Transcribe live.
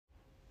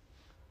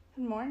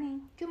Good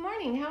morning. Good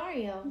morning. How are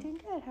you? I'm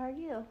doing good. How are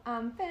you?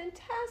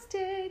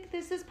 Fantastic.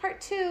 This is part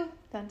 2.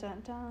 Dun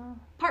dun dun.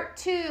 Part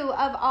 2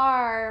 of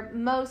our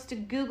most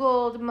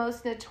Googled,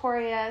 most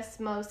notorious,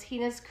 most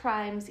heinous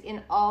crimes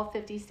in all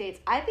 50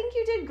 states. I think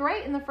you did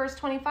great in the first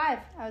 25.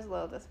 I was a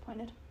little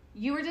disappointed.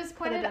 You were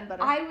disappointed? Could have done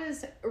better. I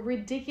was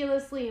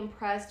ridiculously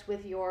impressed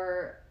with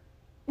your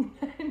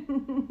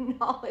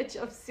knowledge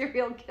of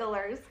serial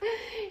killers.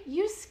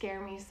 You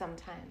scare me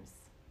sometimes.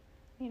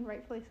 I mean,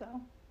 rightfully so.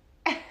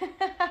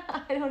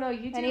 I don't know.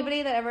 You do.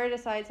 Anybody that ever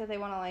decides that they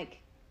want to,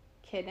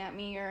 kidnap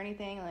me or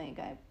anything,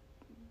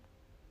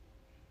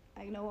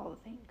 I know all the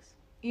things.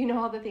 You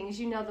know all the things.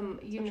 You know them.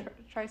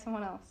 Try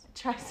someone else.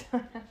 Try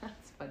someone.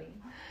 That's funny.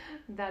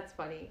 That's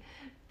funny.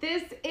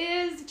 This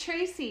is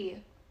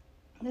Tracy.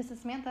 This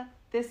is Samantha.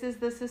 This is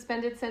the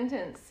suspended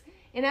sentence.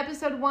 In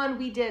episode 1,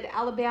 we did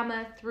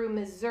Alabama through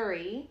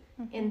Missouri.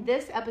 Mm-hmm. In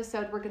this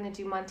episode, we're going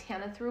to do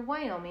Montana through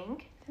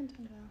Wyoming. Dun,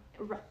 dun,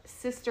 dun.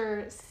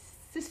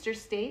 Sister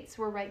states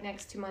were right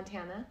next to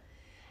Montana.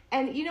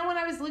 And, when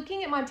I was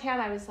looking at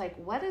Montana, I was like,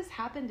 what has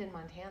happened in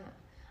Montana?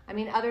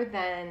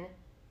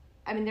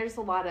 There's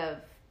a lot of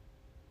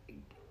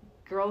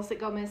girls that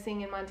go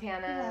missing in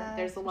Montana. Yeah,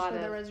 there's a lot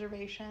of the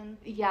reservation.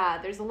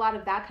 Yeah, there's a lot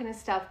of that kind of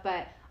stuff,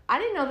 but I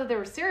didn't know that there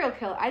were serial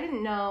killers. I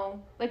didn't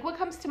know, what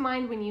comes to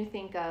mind when you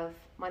think of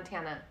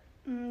Montana?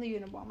 The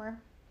Unabomber.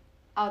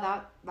 Oh,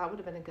 that would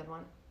have been a good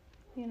one.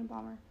 The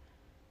Unabomber.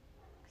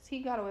 Because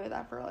he got away with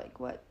that for,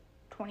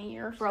 20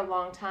 years? For a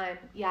long time,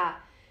 yeah.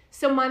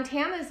 So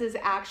Montana's is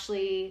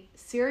actually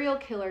serial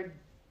killer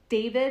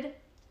David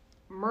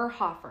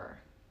Murhofer.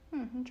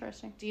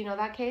 Interesting. Do you know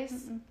that case?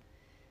 Mm-mm.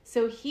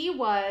 So he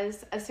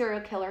was a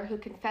serial killer who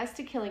confessed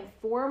to killing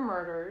 4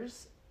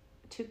 murders.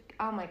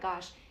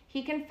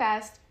 He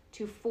confessed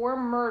to 4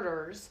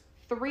 murders,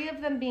 3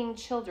 of them being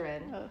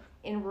children,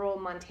 in rural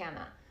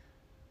Montana.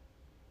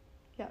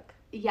 Yuck.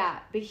 Yeah,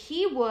 but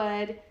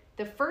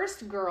the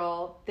first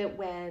girl that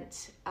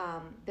went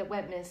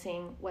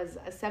missing was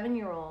a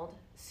 7-year-old,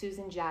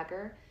 Susan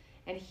Jagger,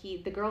 and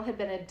the girl had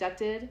been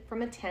abducted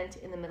from a tent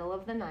in the middle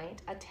of the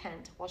night,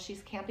 while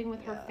she's camping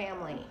with her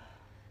family.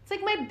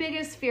 It's my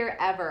biggest fear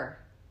ever.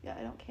 Yeah,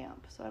 I don't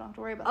camp, so I don't have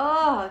to worry about that.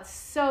 Oh, it's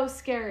so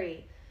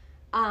scary.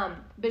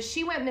 But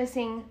she went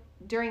missing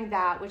during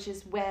that, which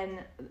is when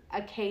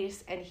a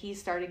case, and he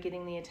started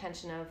getting the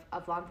attention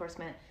of law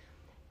enforcement.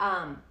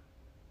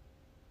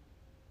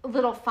 A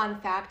little fun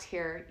fact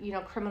here,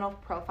 criminal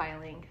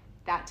profiling,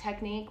 that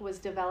technique was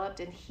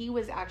developed, and he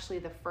was actually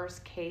the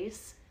first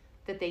case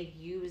that they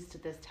used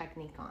this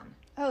technique on.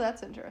 Oh,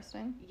 that's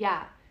interesting.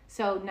 Yeah.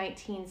 So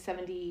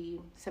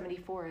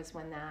 1974 is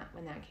when that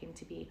came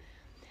to be.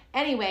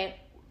 Anyway,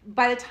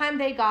 by the time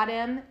they got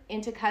him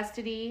into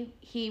custody,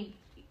 he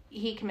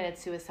committed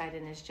suicide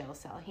in his jail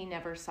cell. He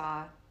never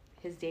saw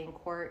his day in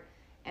court,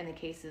 and the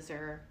cases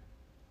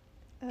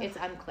it's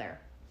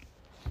unclear.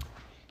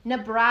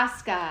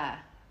 Nebraska.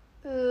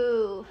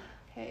 Ooh,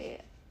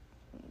 okay.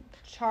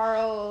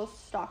 Charles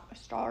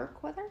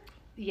Starkweather?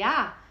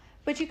 Yeah.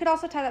 But you could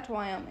also tie that to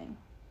Wyoming.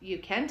 You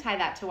can tie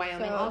that to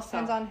Wyoming also. It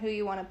depends on who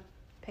you want to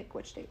pick,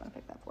 which state you want to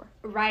pick that for.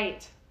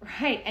 Right.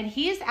 And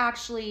he's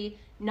actually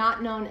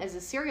not known as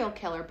a serial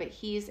killer, but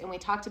and we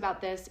talked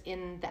about this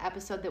in the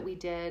episode that we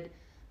did,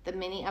 the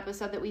mini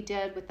episode that we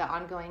did with the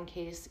ongoing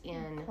case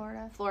in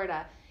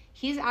Florida.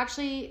 He's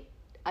actually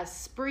a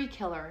spree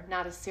killer,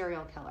 not a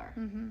serial killer.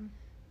 Mm-hmm.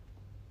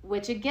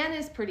 Which again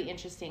is pretty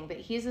interesting, but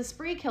he's a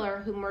spree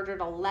killer who murdered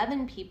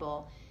 11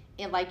 people,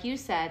 like you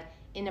said,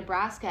 in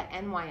Nebraska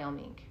and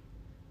Wyoming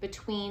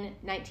between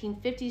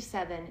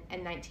 1957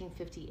 and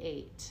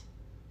 1958.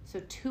 So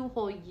 2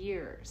 whole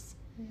years.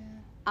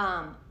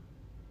 Yeah.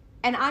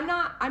 And I'm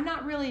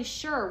not really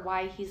sure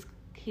why he's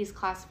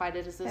classified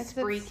as a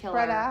spree killer.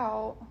 Spread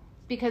out.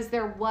 Because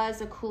there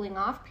was a cooling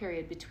off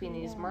period between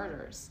these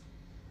murders.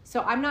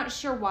 So I'm not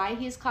sure why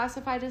he's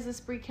classified as a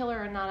spree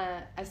killer and not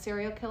a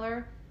serial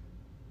killer.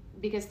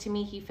 Because to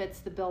me, he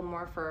fits the bill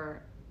more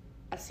for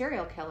a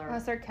serial killer.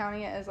 Unless they're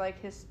counting it as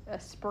a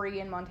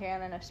spree in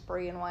Montana and a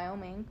spree in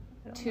Wyoming.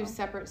 2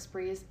 separate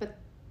sprees, but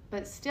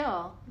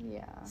still,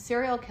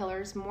 serial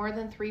killers, more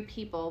than 3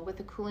 people with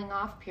a cooling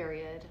off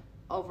period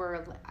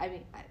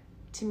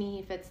to me,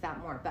 he fits that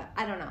more, but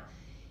I don't know.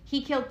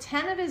 He killed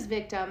 10 of his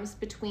victims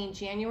between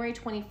January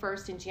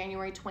 21st and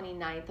January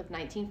 29th of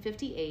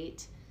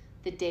 1958,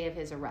 the day of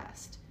his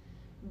arrest.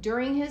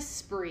 During his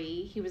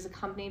spree, he was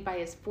accompanied by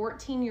his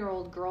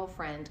 14-year-old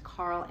girlfriend,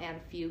 Carl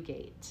Ann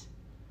Fugate.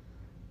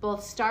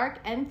 Both Stark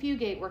and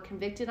Fugate were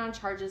convicted on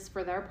charges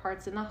for their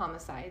parts in the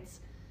homicides.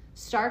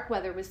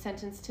 Starkweather was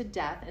sentenced to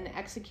death and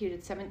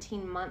executed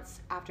 17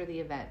 months after the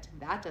event.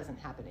 That doesn't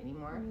happen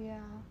anymore. Yeah.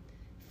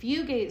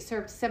 Fugate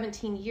served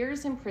 17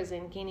 years in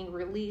prison, gaining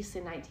release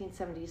in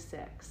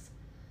 1976.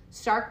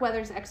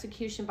 Starkweather's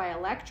execution by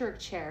electric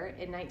chair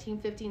in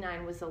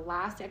 1959 was the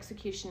last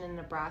execution in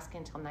Nebraska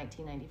until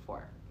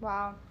 1994.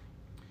 Wow.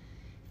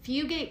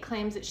 Fugate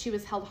claims that she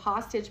was held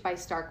hostage by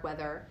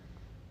Starkweather,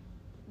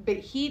 but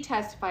he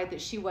testified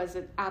that she was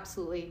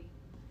absolutely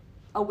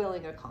a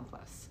willing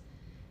accomplice.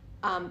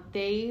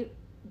 They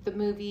the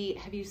movie,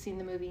 have you seen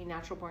the movie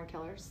Natural Born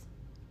Killers?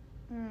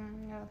 I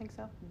don't think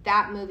so.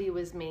 That movie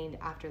was made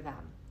after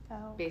them.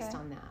 Oh, okay. Based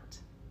on that.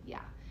 Yeah.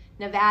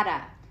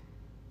 Nevada.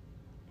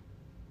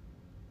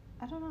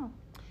 I don't know.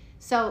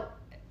 So,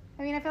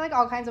 I mean, I feel like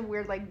all kinds of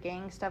weird, like,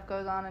 gang stuff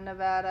goes on in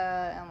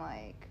Nevada and,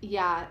 like...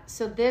 Yeah.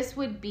 So this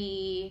would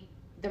be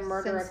the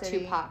murder of Sin City.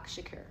 Tupac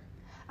Shakur.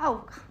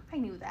 Oh, I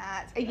knew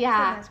that.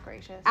 Yeah. Goodness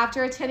gracious.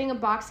 After attending a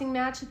boxing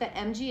match at the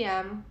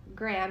MGM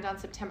Grand on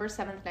September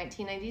 7th,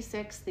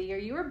 1996, the year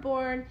you were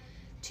born,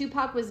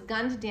 Tupac was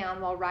gunned down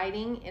while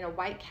riding in a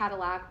white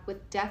Cadillac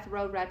with Death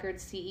Row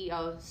Records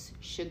CEO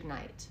Suge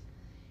Knight.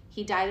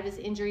 He died of his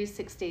injuries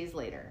 6 days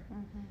later.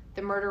 Mm-hmm.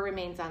 The murder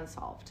remains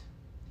unsolved.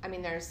 I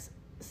mean, there's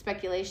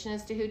speculation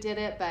as to who did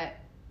it, but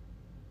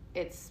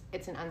it's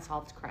an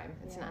unsolved crime.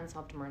 It's an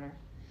unsolved murder.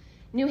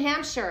 New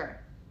Hampshire.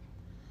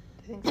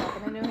 Do things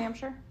happen in New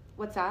Hampshire?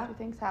 What's that? Do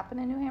things happen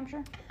in New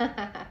Hampshire?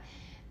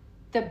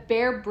 The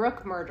Bear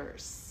Brook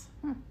murders.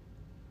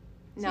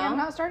 No, I'm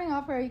not starting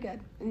off very good.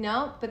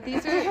 No, but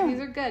these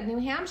are good. New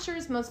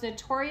Hampshire's most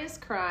notorious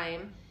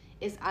crime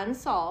is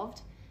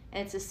unsolved,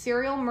 and it's a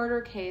serial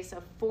murder case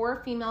of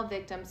 4 female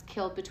victims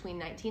killed between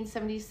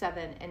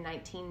 1977 and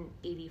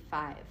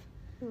 1985.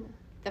 Ooh.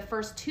 The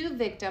first 2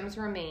 victims'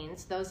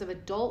 remains, those of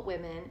adult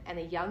women and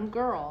a young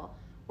girl,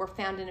 were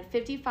found in a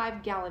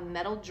 55-gallon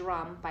metal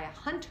drum by a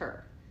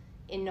hunter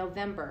in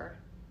November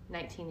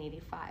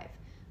 1985.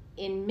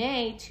 In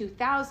May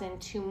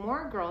 2000, 2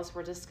 more girls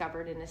were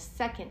discovered in a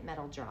second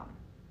metal drum,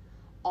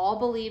 all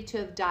believed to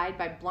have died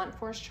by blunt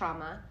force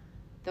trauma.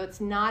 Though it's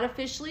not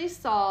officially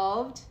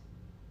solved,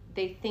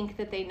 they think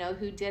that they know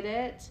who did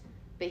it,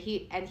 but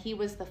he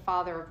was the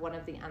father of one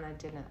of the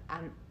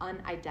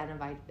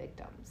unidentified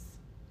victims.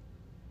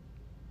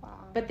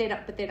 Wow. But they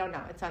don't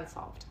know. It's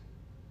unsolved.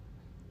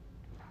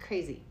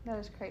 Crazy. That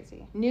is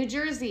crazy. New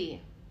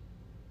Jersey.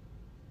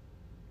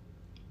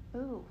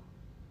 Ooh.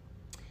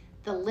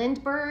 The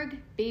Lindbergh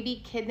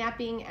baby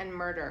kidnapping and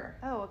murder.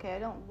 Oh, okay. I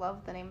don't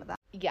love the name of that.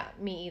 Yeah,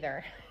 me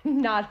either.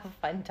 Not a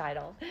fun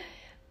title.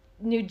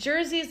 New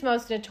Jersey's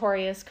most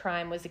notorious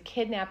crime was a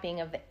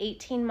kidnapping of the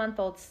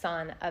 18-month-old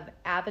son of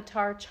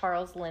Avatar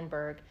Charles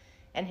Lindbergh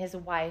and his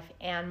wife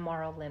Anne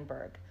Morrow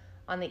Lindbergh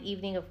on the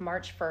evening of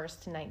March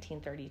 1st,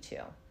 1932.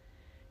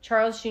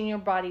 Charles' Jr.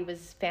 body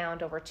was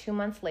found over 2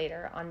 months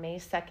later on May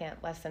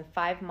 2nd, less than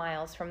 5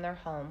 miles from their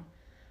home.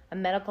 A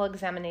medical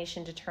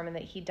examination determined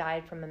that he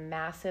died from a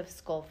massive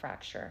skull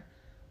fracture,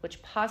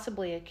 which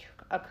possibly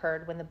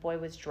occurred when the boy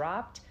was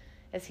dropped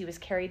as he was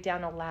carried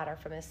down a ladder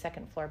from his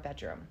second-floor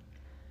bedroom.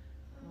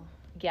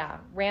 Yeah,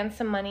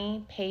 ransom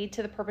money paid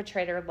to the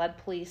perpetrator led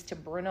police to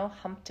Bruno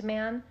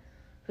Humptmann,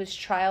 whose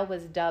trial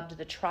was dubbed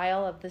the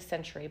trial of the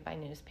century by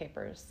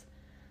newspapers.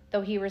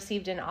 Though he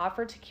received an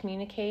offer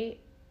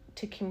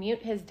to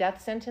commute his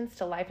death sentence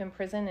to life in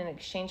prison in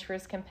exchange for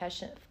his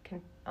confession,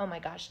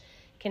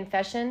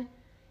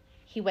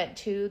 he went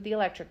to the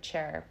electric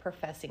chair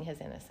professing his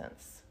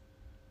innocence.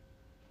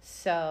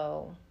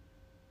 So...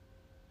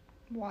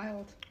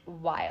 Wild.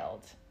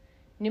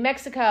 New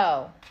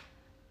Mexico.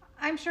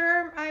 I'm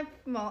sure I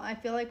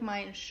feel like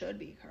mine should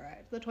be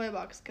correct. The Toy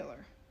Box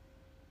Killer.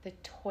 The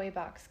Toy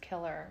Box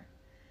Killer.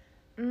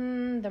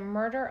 The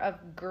murder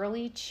of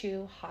Girly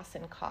Chew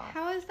Hassenkoff.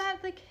 How is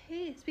that the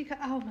case? Because,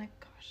 oh my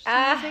gosh.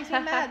 This makes me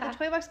mad. The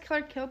Toy Box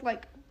Killer killed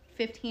like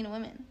 15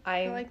 women.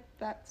 I feel like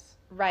that's...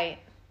 Right.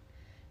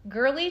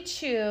 Girly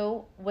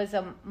Chew was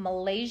a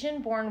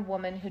Malaysian-born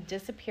woman who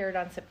disappeared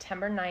on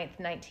September 9th,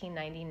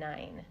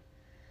 1999.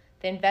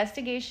 The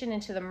investigation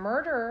into the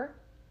murder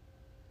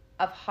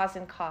of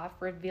Hassenkoff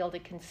revealed a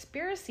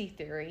conspiracy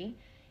theory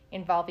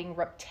involving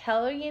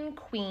reptilian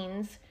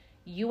queens,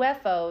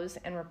 UFOs,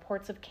 and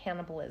reports of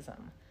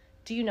cannibalism.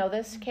 Do you know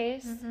this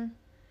case? Mm-hmm.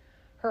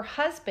 Her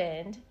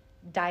husband,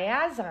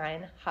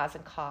 Diazine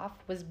Hassenkoff,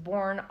 was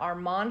born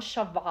Armand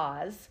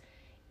Chavaz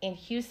in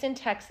Houston,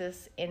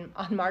 Texas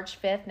on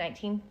March 5th,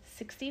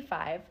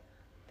 1965.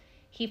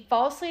 He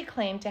falsely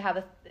claimed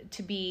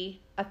to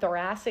be a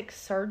thoracic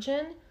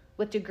surgeon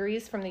with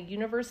degrees from the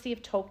University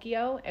of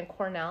Tokyo and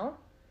Cornell.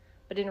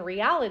 But in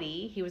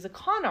reality, he was a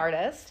con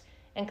artist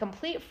and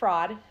complete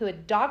fraud who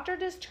had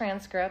doctored his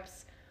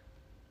transcripts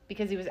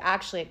because he was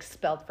actually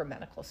expelled from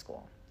medical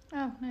school.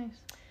 Oh, nice.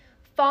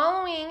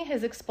 Following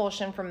his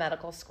expulsion from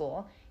medical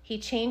school, he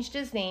changed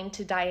his name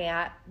to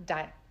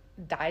Dizazine,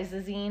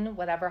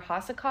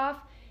 Hassenkoff,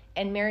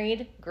 and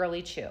married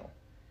Girly Chew.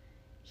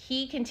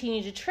 He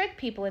continued to trick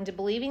people into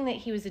believing that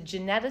he was a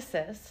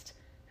geneticist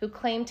who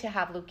claimed to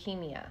have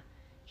leukemia.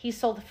 He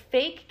sold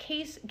fake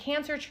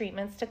cancer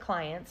treatments to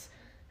clients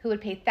who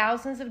would pay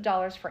thousands of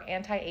dollars for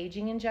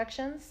anti-aging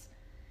injections.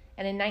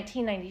 And in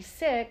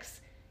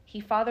 1996, he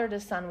fathered a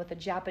son with a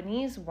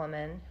Japanese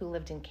woman who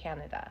lived in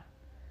Canada.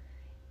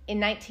 In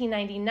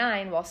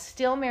 1999, while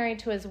still married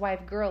to his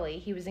wife Girly,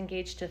 he was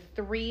engaged to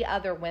 3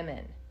 other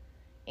women,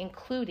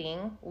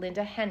 including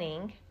Linda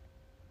Henning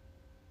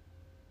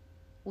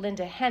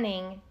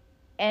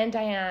and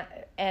Diane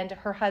and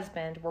her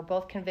husband were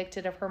both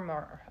convicted of her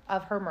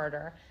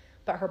murder,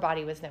 but her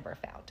body was never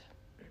found.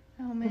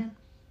 Oh, man.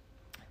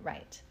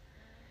 Right.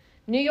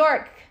 New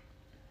York.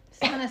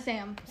 Son of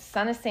Sam.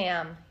 Son of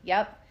Sam.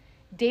 Yep.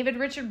 David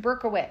Richard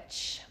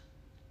Berkowitz,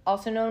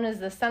 also known as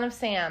the Son of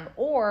Sam,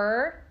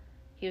 or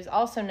he was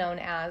also known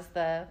as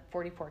the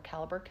 .44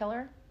 caliber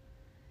killer.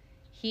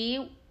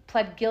 He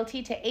pled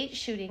guilty to 8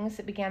 shootings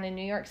that began in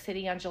New York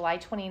City on July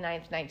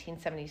 29th,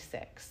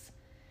 1976.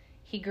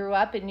 He grew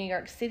up in New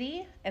York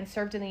City and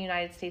served in the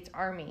United States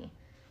Army.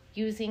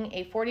 Using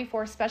a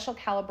 .44 special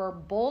caliber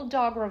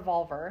bulldog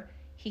revolver,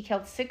 he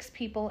killed 6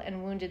 people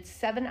and wounded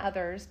 7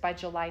 others by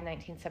July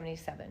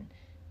 1977,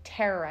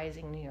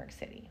 terrorizing New York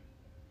City.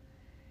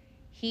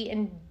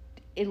 He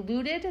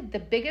eluded the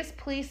biggest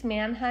police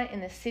manhunt in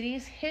the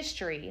city's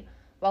history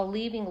while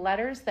leaving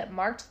letters that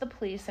marked the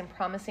police and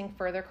promising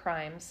further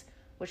crimes,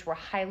 which were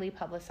highly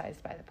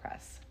publicized by the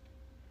press.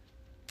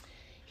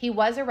 He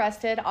was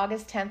arrested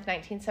August 10th,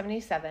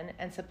 1977,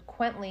 and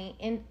subsequently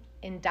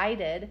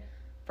indicted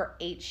for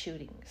 8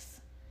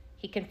 shootings.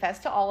 He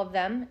confessed to all of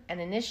them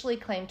and initially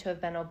claimed to have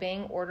been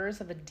obeying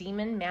orders of a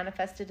demon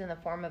manifested in the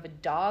form of a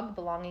dog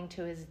belonging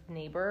to his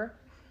neighbor,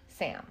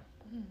 Sam.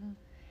 Mm-hmm.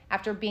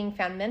 After being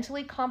found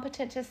mentally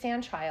competent to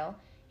stand trial,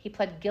 he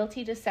pled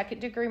guilty to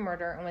second-degree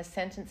murder and was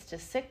sentenced to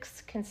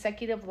 6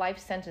 consecutive life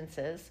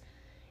sentences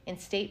in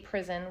state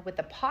prison with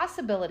the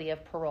possibility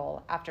of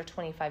parole after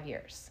 25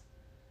 years.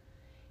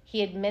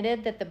 He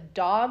admitted that the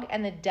dog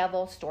and the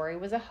devil story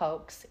was a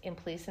hoax in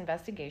police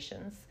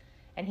investigations,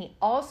 and he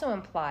also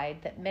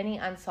implied that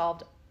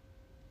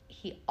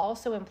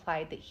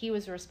he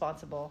was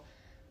responsible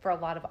for a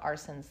lot of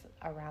arsons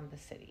around the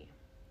city.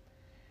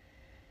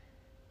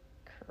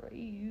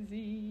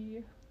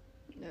 Crazy.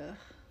 Ugh.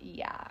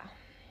 Yeah.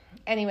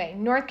 Anyway,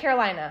 North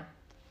Carolina.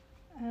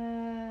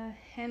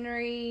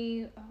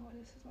 Henry. Oh, what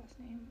is his last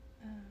name?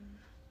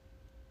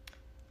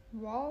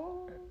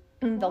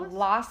 The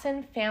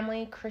Lawson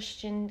Family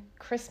Christian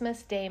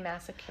Christmas Day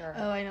Massacre.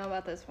 Oh, I know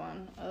about this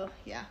one. Oh,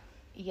 yeah.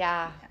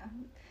 Yeah.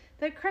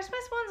 The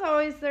Christmas ones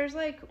always, there's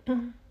like,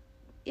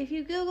 if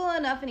you Google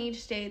enough in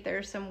each state,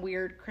 there's some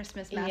weird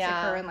Christmas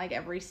massacre in like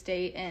every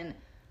state, and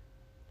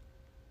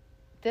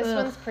this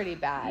one's pretty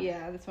bad.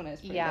 Yeah, this one is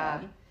pretty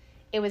bad.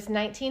 It was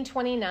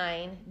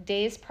 1929,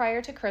 days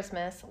prior to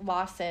Christmas.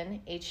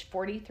 Lawson, age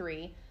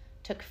 43,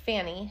 took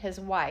Fanny, his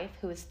wife,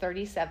 who was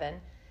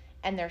 37,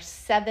 and their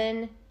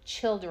 7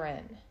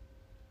 children.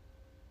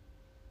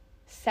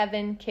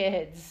 7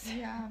 kids.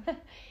 Yeah.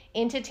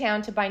 Into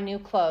town to buy new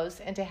clothes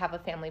and to have a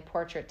family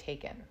portrait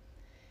taken.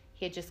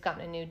 He had just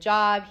gotten a new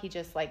job. He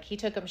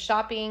took them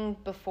shopping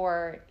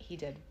before he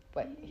did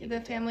what he did.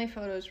 The family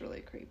photo is really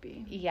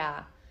creepy.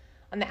 Yeah.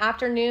 On the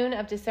afternoon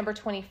of December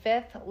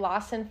 25th,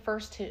 Lawson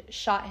first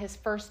shot his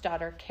first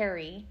daughter,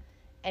 Carrie,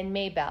 and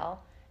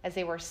Maybelle as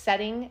they were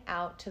setting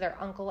out to their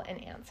uncle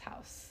and aunt's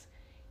house.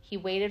 He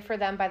waited for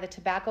them by the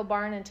tobacco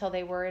barn until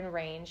they were in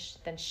range,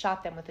 then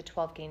shot them with a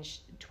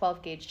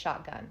 12-gauge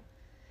shotgun,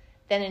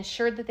 then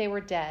ensured that they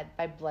were dead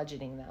by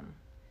bludgeoning them.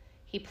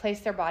 He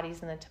placed their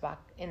bodies in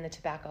the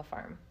tobacco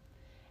farm.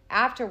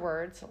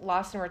 Afterwards,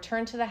 Lawson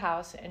returned to the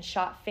house and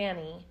shot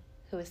Fanny,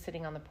 who was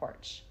sitting on the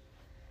porch.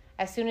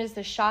 As soon as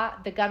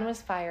the gun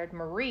was fired,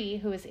 Marie,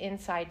 who was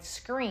inside,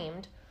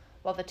 screamed,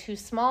 while the 2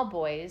 small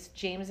boys,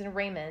 James and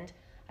Raymond,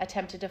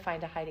 attempted to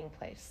find a hiding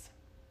place.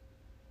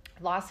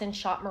 Lawson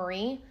shot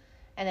Marie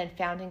and then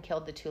found and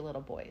killed the 2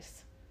 little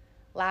boys.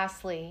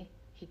 Lastly,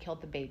 he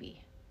killed the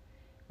baby,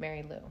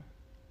 Mary Lou.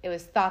 It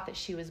was thought that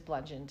she was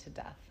bludgeoned to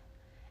death.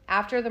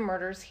 After the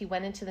murders, he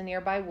went into the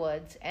nearby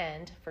woods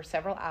and, for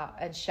several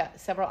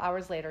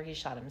hours later, he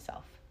shot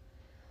himself.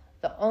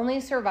 The only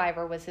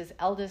survivor was his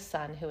eldest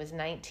son, who was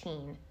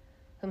 19,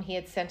 whom he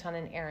had sent on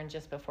an errand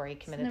just before he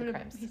committed the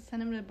crimes. He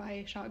sent him to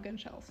buy shotgun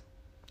shells.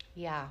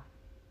 Yeah.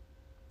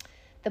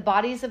 The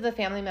bodies of the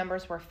family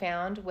members were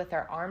found with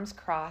their arms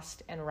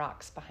crossed and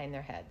rocks behind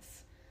their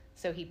heads.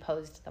 So he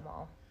posed them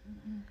all.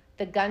 Mm-hmm.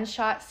 The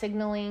gunshot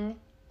signaling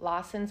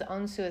Lawson's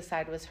own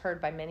suicide was heard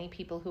by many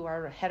people who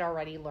had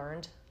already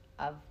learned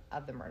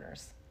of the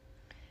murders.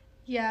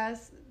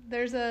 Yes,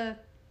 there's a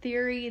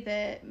theory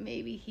that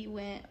maybe he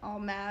went all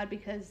mad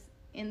because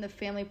in the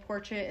family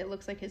portrait it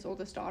looks like his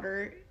oldest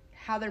daughter,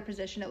 how they're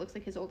positioned, it looks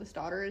like his oldest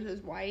daughter is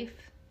his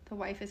wife. The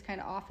wife is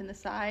kind of off in the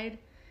side,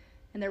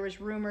 and there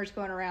was rumors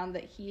going around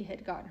that he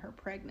had gotten her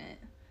pregnant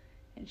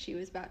and she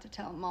was about to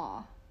tell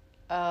Ma.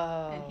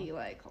 Oh. And he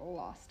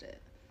lost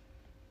it.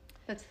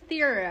 That's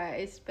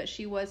theorized, but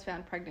she was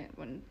found pregnant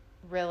when...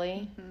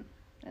 Really? Mm-hmm.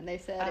 And they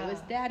said it was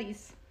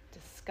daddy's.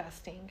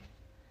 Disgusting.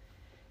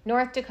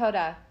 North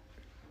Dakota.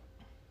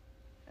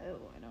 Oh,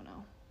 I don't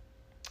know.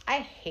 I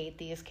hate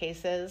these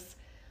cases.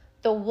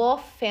 The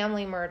Wolf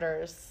family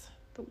murders.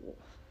 The Wolf.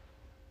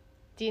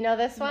 Do you know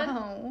this one?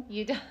 No.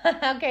 You do?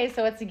 Okay,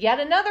 so it's yet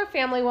another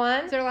family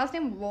one. Is their last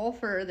name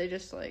Wolf, or are they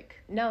just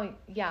No,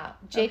 yeah.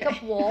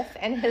 Jacob Wolf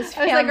and his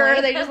family. I was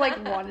or they just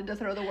wanted to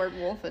throw the word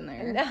wolf in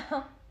there?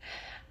 No.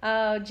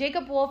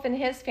 Jacob Wolf and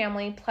his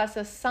family, plus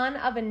a son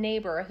of a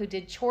neighbor who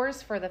did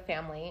chores for the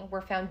family,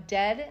 were found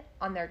dead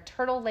on their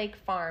Turtle Lake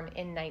farm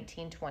in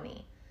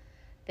 1920.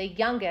 The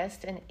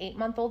youngest, an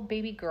 8-month-old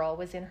baby girl,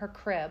 was in her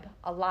crib,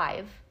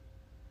 alive,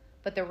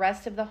 but the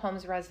rest of the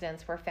home's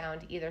residents were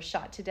found either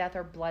shot to death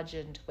or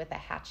bludgeoned with a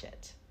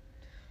hatchet.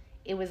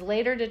 It was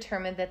later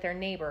determined that their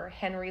neighbor,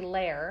 Henry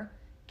Lair,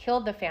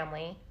 killed the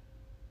family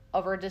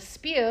over a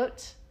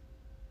dispute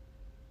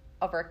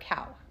over a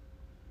cow.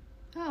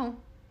 Oh.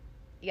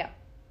 Yeah.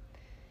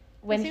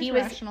 When he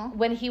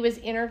was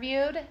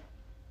interviewed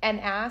and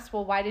asked,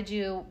 well, why did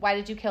you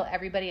kill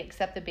everybody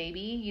except the baby?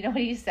 You know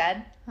what he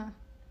said? Huh.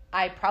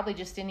 I probably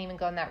just didn't even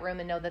go in that room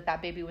and know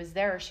that baby was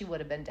there, or she would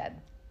have been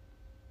dead.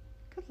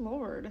 Good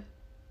Lord.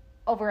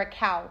 Over a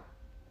cow.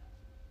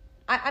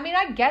 I mean,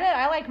 I get it.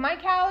 I like my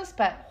cows,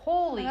 but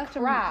holy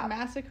crap. To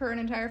massacre an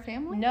entire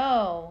family?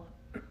 No.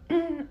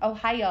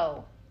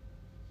 Ohio.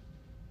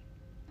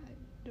 I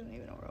don't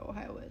even know where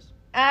Ohio is.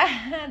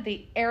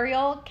 The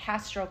Ariel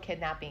Castro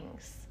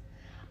kidnappings.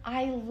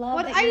 I love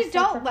what? It. I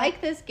don't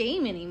like this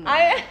game anymore.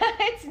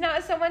 It's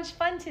not so much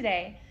fun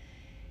today.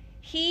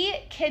 He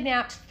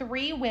kidnapped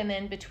 3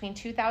 women between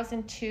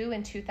 2002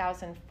 and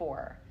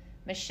 2004.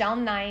 Michelle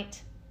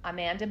Knight,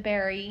 Amanda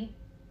Berry,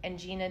 and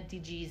Gina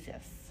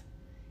DeJesus,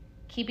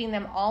 keeping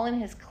them all in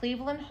his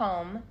Cleveland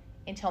home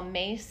until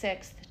May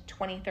 6th,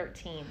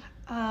 2013,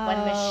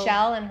 when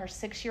Michelle and her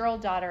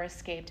 6-year-old daughter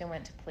escaped and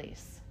went to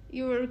police.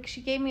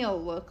 She gave me a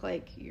look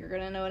like, you're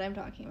going to know what I'm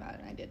talking about,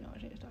 and I didn't know what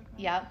she was talking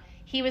about. Yep.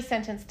 He was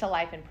sentenced to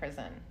life in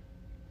prison.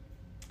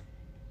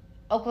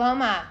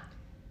 Oklahoma.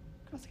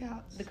 Girl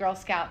Scouts. The Girl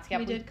Scouts. Yep.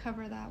 We did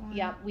cover that one.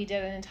 Yep. We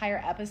did an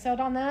entire episode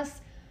on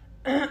this.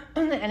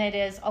 And it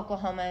is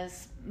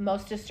Oklahoma's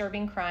most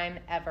disturbing crime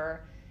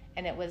ever.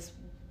 And it was,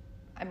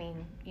 I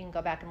mean, you can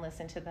go back and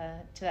listen to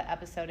the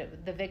episode.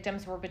 The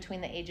victims were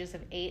between the ages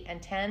of 8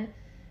 and 10,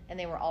 and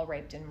they were all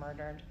raped and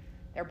murdered.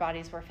 Their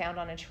bodies were found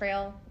on a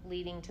trail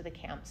leading to the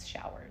camp's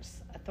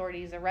showers.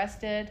 Authorities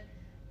arrested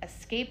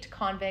escaped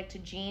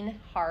convict Gene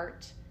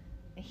Hart.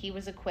 He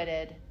was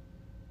acquitted.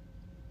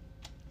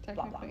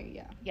 Technically, blah, blah.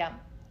 Yeah. Yeah.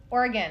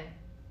 Oregon.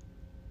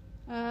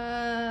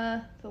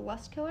 The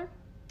lust killer?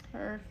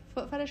 Or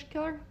foot fetish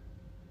killer?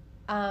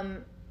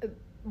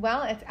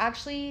 Well, it's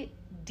actually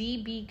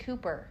D.B.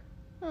 Cooper.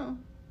 Oh.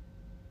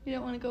 You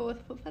don't want to go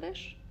with foot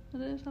fetish?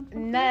 That is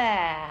something?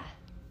 Nah.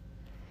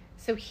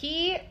 So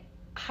he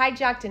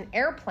hijacked an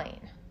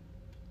airplane,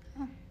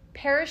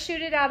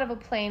 parachuted out of a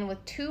plane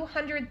with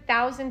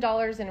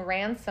 $200,000 in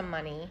ransom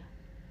money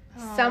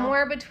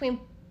somewhere between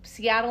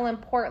Seattle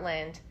and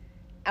Portland,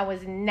 and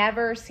was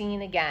never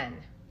seen again.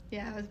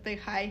 Yeah, it was a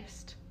big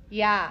heist.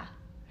 Yeah.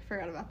 I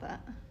forgot about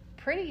that.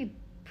 Pretty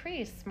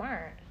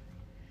smart.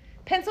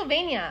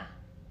 Pennsylvania.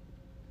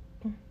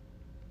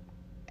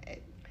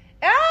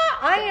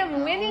 I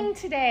am winning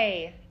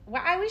today.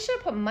 Well, we should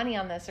have put money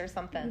on this or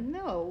something.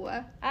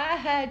 No. I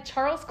had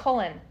Charles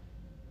Cullen.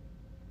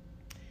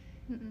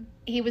 Mm-mm.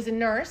 He was a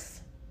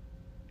nurse.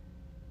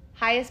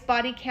 Highest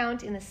body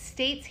count in the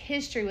state's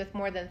history, with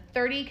more than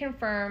 30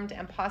 confirmed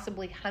and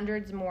possibly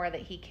hundreds more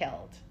that he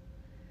killed.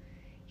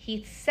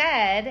 He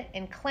said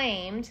and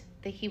claimed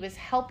that he was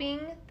helping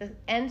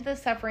end the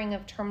suffering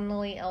of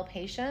terminally ill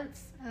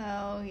patients.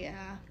 Oh,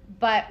 yeah.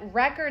 But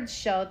records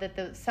show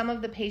that some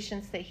of the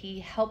patients that he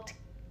helped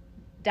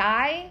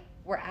die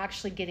were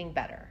actually getting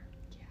better.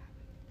 Yeah.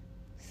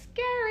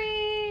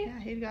 Scary. Yeah,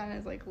 he'd gotten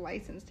his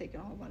license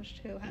taken a whole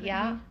bunch too.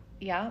 Yeah.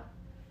 Yeah.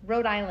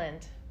 Rhode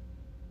Island.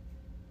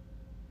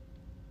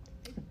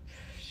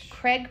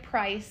 Craig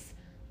Price,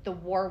 the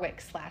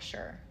Warwick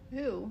slasher.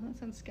 Ooh, that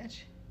sounds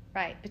sketchy.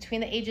 Right.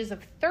 Between the ages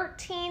of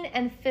 13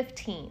 and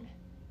 15.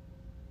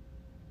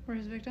 Were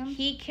his victims?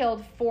 He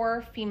killed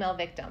 4 female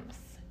victims.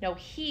 No,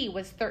 he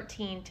was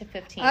 13 to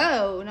 15.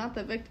 Oh, not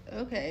the victim.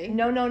 Okay.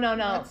 No.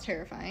 That's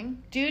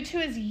terrifying. Due to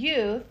his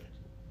youth,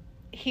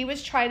 he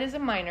was tried as a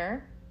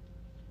minor,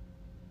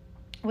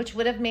 which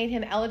would have made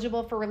him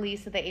eligible for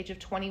release at the age of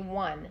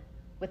 21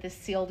 with a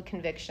sealed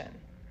conviction.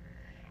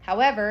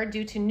 However,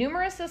 due to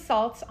numerous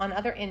assaults on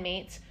other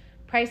inmates,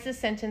 Price's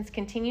sentence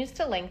continues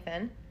to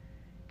lengthen,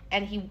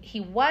 and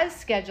he was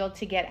scheduled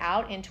to get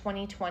out in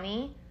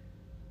 2020,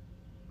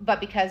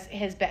 but because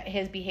his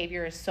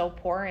behavior is so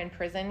poor in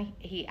prison,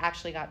 he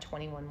actually got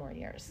 21 more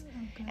years.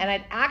 Okay. And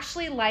I'd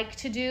actually like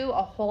to do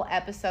a whole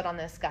episode on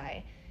this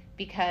guy,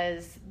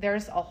 because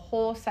there's a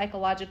whole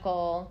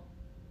psychological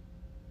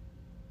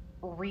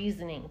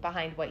reasoning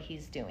behind what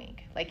he's doing.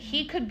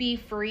 He could be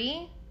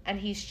free, and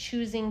he's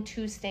choosing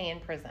to stay in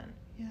prison.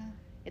 Yeah.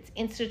 It's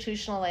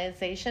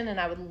institutionalization, and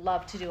I would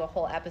love to do a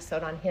whole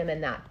episode on him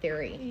and that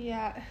theory.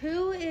 Yeah.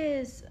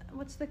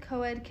 What's the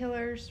co-ed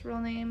killer's real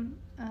name?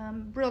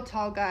 Real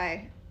tall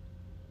guy.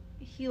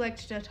 He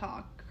liked to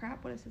talk.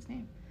 Crap, what is his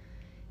name?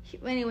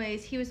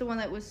 Anyways, he was the one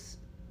that was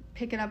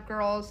picking up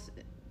girls,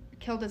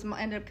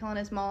 ended up killing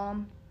his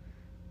mom.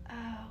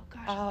 Oh,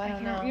 gosh. Oh, I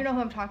don't know. You know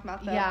who I'm talking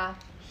about, though. Yeah.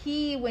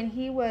 When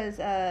he was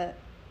a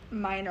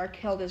minor,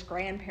 killed his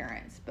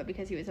grandparents, but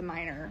because he was a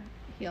minor,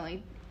 he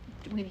went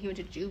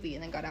to juvie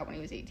and then got out when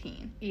he was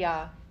 18.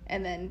 Yeah.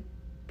 And then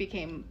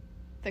became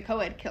the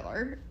co-ed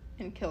killer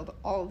and killed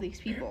all of these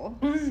people.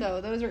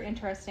 So those are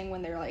interesting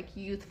when they're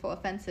youthful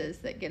offenses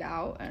that get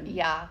out. And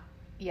yeah.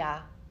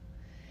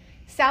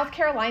 South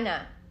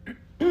Carolina. I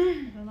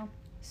don't know.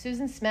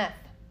 Susan Smith.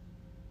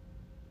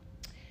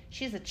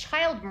 She's a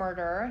child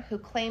murderer who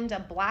claimed a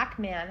black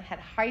man had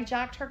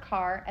hijacked her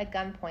car at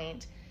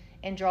gunpoint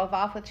and drove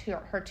off with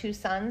her 2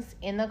 sons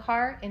in the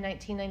car in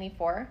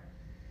 1994.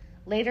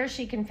 Later,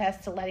 she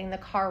confessed to letting the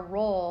car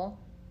roll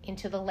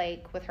into the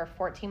lake with her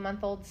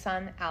 14-month-old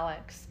son,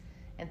 Alex,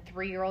 and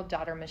 3-year-old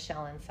daughter,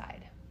 Michelle,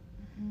 inside.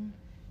 Mm-hmm.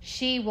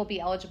 She will be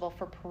eligible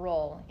for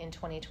parole in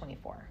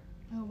 2024.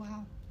 Oh,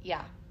 wow.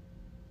 Yeah.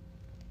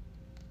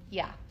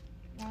 Yeah.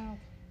 Wow.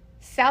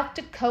 South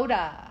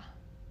Dakota.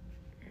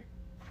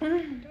 I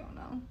don't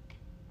know.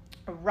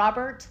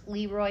 Robert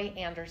Leroy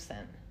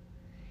Anderson.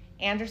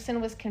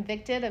 Anderson was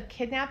convicted of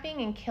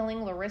kidnapping and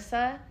killing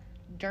Larissa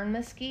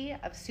Durnmusky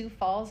of Sioux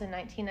Falls in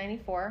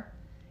 1994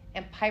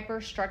 and Piper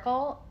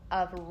Streckle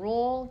of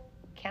rural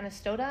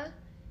Canastota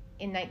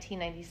in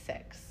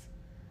 1996.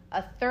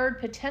 A third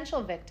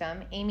potential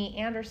victim, Amy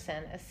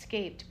Anderson,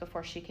 escaped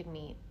before he could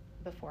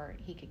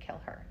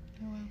kill her.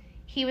 Oh, wow.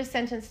 He was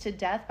sentenced to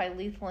death by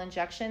lethal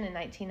injection in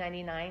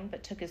 1999,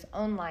 but took his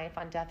own life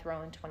on death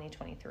row in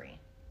 2023.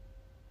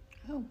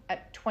 Oh.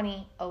 At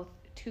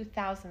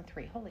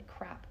 2003. Holy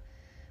crap.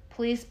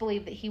 Police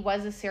believe that he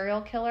was a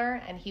serial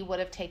killer and he would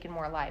have taken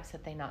more lives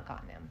had they not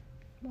gotten him.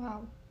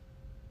 Wow.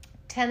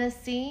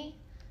 Tennessee.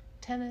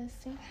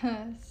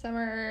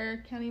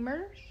 Summer County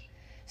murders?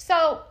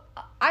 So,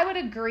 I would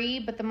agree,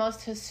 but the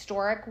most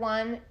historic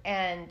one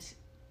and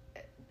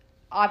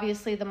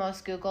obviously the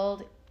most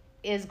Googled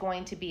is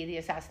going to be the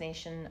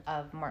assassination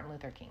of Martin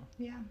Luther King.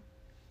 Yeah.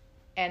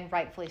 And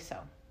rightfully so.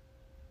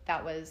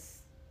 That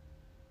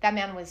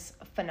man was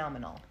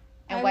phenomenal.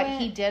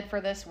 And he did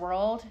for this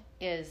world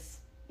is...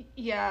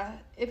 Yeah.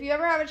 If you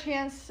ever have a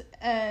chance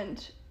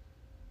and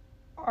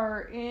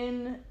are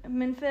in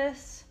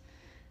Memphis,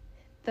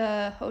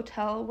 the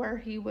hotel where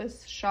he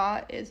was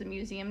shot is a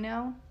museum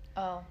now.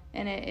 Oh.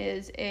 And it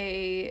is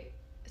a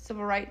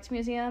civil rights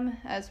museum,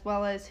 as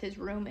well as his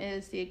room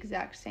is the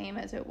exact same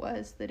as it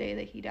was the day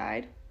that he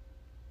died.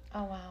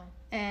 Oh, wow.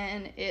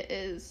 And it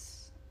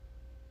is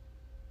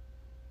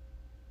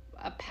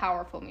a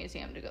powerful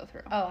museum to go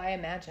through. Oh, I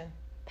imagine.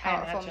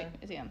 Powerful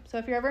museum. So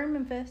if you're ever in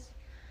Memphis,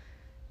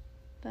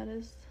 that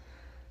is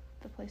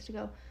the place to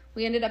go.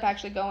 We ended up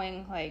actually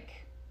going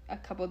like a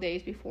couple of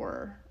days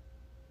before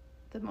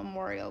the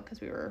memorial because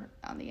we were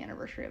on the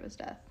anniversary of his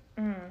death.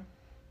 Mm.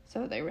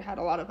 So they had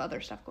a lot of other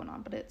stuff going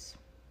on, but it's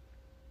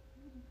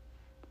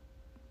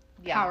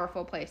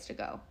powerful place to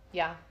go.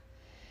 Yeah.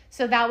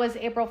 So that was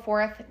April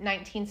 4th,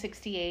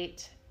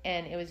 1968,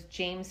 and it was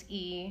James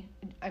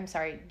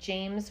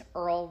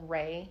Earl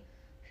Ray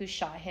who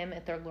shot him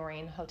at their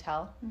Lorraine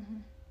hotel. Mm-hmm.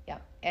 Yeah.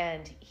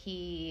 And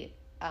he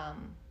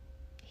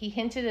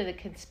hinted at a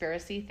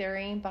conspiracy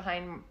theory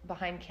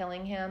behind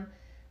killing him,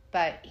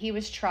 but he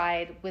was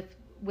tried,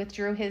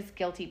 withdrew his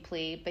guilty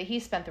plea, but he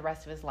spent the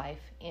rest of his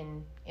life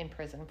in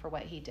prison for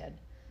what he did.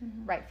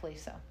 Mm-hmm. Rightfully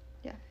so.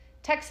 Yeah.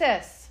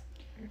 Texas.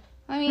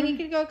 I mean, you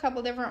could go a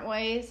couple different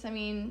ways. I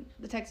mean,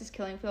 the Texas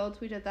Killing Fields,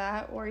 we did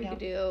that. Or you could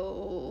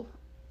do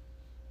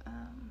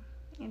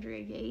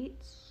Andrea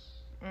Yates.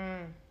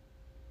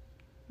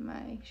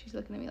 She's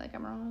looking at me like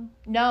I'm wrong.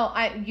 No,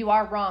 you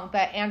are wrong.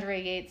 But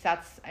Andrea Yates,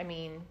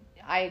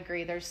 I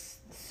agree. There's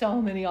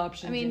so many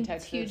options in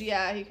Texas. It's huge.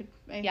 Yeah, you could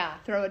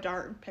throw a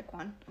dart and pick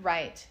one.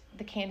 Right.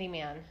 The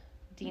Candyman,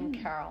 Dean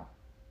Carroll.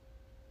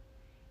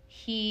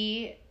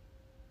 He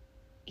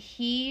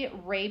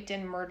raped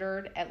and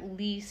murdered at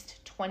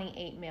least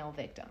 28 male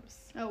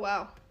victims. Oh,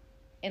 wow.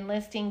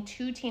 Enlisting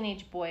 2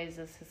 teenage boys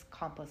as his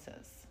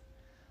accomplices.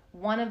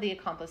 One of the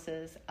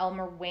accomplices,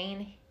 Elmer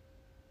Wayne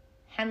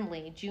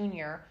Henley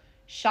Jr.,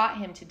 shot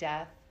him to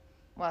death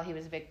while he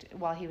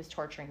was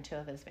torturing 2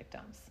 of his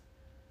victims.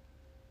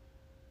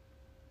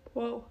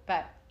 Whoa.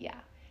 But, yeah.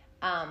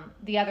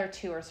 The other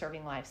 2 are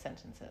serving life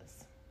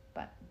sentences.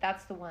 But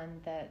that's the one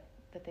that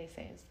they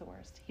say is the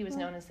worst. He was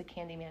known as the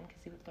Candyman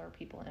because he would lure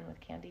people in with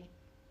candy.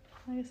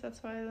 I guess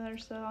that's why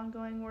there's the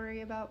ongoing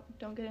worry about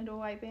don't get into a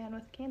white van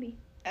with candy.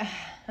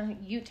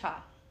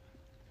 Utah.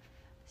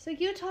 So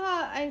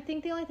Utah, I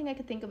think the only thing I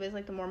could think of is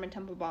like the Mormon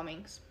temple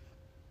bombings.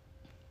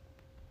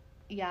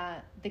 Yeah,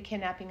 the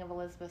kidnapping of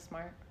Elizabeth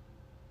Smart.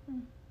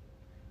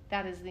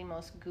 That is the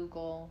most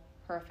Google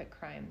horrific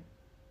crime,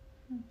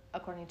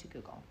 according to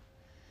Google.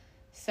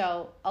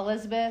 So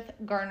Elizabeth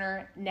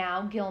Garner,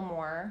 now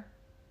Gilmore.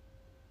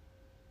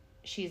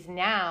 She's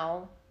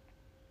now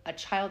a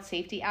child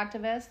safety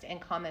activist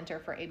and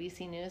commenter for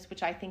ABC News,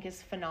 which I think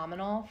is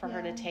phenomenal for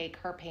her to take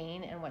her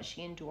pain and what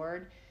she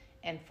endured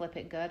and flip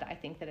it good. I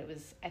think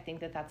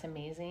that that's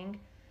amazing.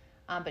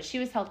 But she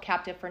was held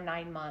captive for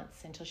 9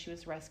 months until she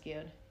was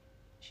rescued.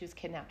 She was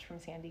kidnapped from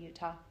Sandy,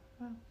 Utah.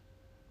 Wow.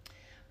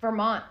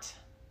 Vermont.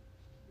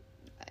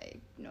 I have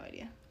no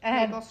idea.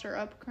 Maple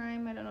syrup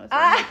crime. I don't know. Is there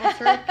a maple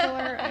syrup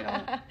killer? I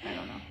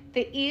don't know.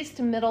 The East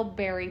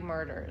Middlebury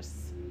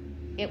murders.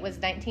 It was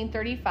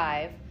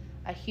 1935.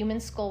 A human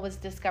skull was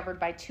discovered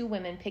by 2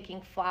 women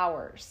picking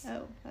flowers.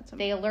 Oh, that's amazing.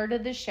 They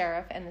alerted the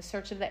sheriff, and the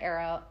search of the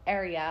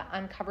area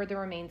uncovered the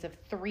remains of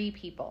 3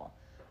 people,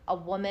 a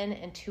woman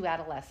and 2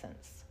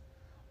 adolescents.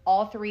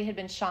 All 3 had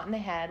been shot in the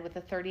head with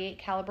a .38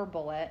 caliber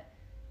bullet,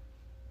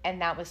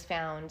 and that was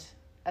found.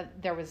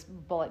 There was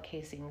bullet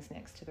casings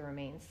next to the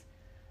remains.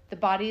 The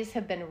bodies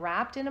have been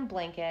wrapped in a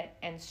blanket,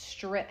 and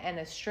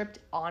a stripped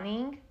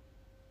awning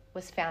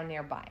was found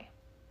nearby.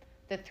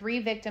 The 3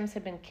 victims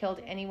had been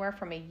killed anywhere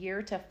from a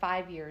year to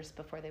 5 years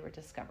before they were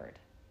discovered.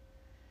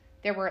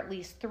 There were at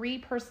least 3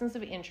 persons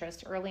of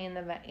interest early in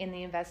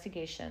the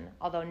investigation,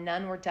 although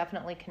none were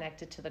definitely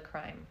connected to the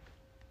crime.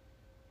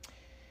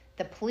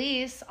 The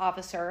police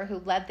officer who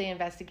led the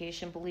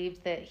investigation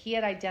believed that he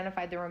had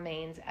identified the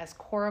remains as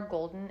Cora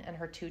Golden and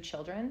her 2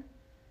 children,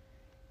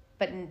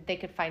 but they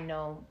could find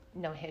no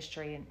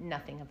history and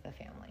nothing of the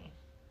family.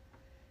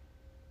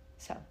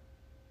 So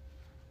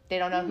they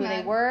don't know who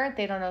they were.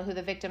 They don't know who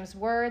the victims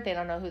were. They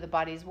don't know who the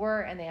bodies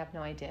were, and they have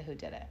no idea who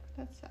did it.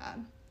 That's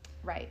sad.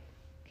 Right.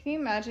 Can you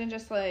imagine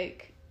just,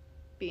 like,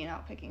 being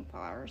out picking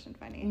flowers and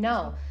finding it?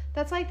 No.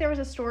 That's like, there was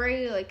a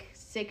story, like,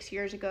 6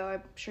 years ago,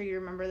 I'm sure you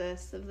remember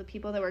this, of the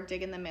people that were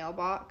digging the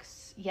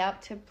mailbox.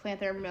 Yep. To plant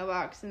their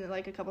mailbox in,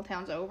 like, a couple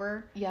towns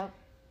over. Yep.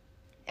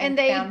 And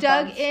they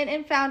dug in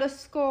and found a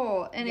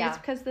skull. And it's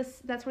because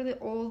that's where the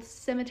old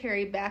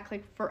cemetery back,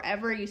 like,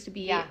 forever used to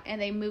be. Yeah.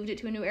 And they moved it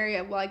to a new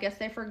area. Well, I guess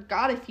they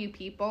forgot a few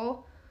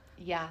people.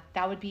 Yeah,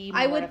 that would be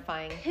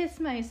mortifying. I would piss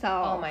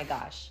myself. Oh, my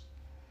gosh.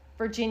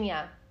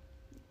 Virginia.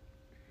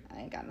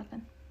 I ain't got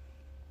nothing.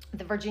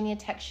 The Virginia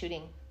Tech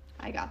shooting.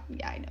 I know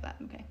that.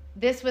 Okay.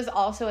 This was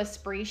also a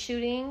spree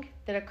shooting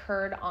that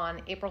occurred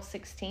on April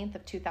 16th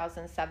of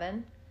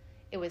 2007.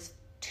 It was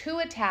 2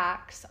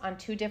 attacks on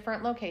 2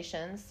 different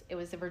locations. It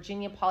was the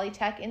Virginia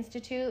Polytech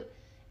Institute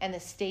and the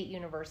State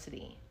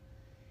University.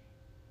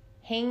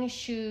 Hang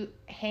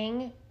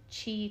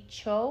Chi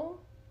Cho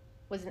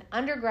was an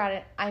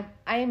undergraduate.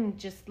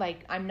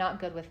 I'm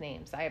not good with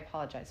names. I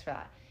apologize for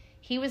that.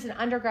 He was an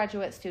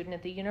undergraduate student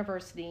at the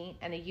university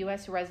and a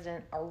U.S.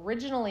 resident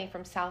originally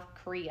from South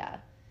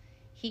Korea.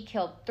 He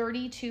killed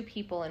 32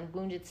 people and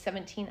wounded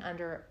 17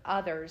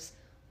 others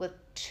with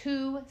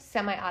 2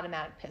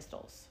 semi-automatic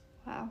pistols.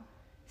 Wow.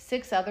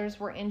 6 others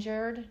were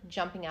injured,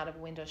 jumping out of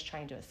windows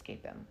trying to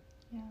escape him.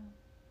 Yeah.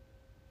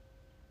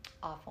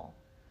 Awful.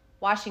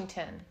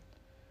 Washington.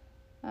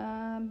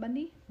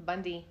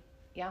 Bundy,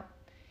 yeah.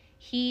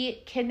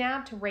 He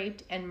kidnapped,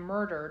 raped, and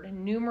murdered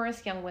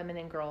numerous young women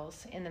and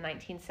girls in the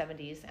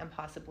 1970s and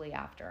possibly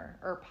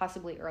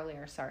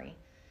earlier.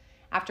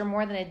 After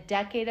more than a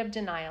decade of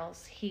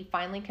denials, he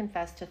finally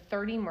confessed to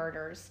 30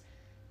 murders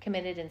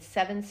committed in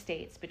 7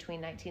 states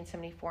between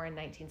 1974 and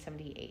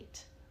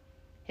 1978.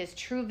 His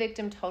true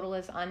victim total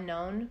is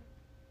unknown,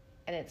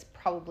 and it's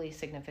probably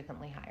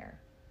significantly higher.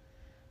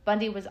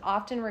 Bundy was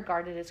often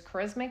regarded as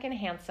charismatic and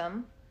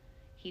handsome.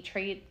 He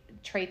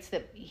traits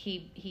that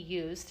he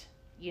used,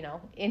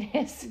 in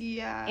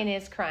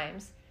his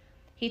crimes.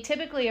 He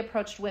typically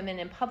approached women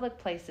in public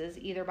places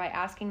either by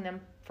asking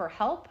them for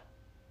help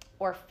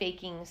or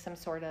faking some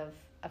sort of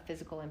a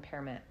physical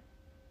impairment.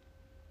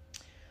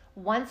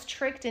 Once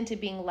tricked into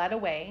being led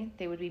away,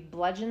 they would be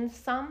bludgeoned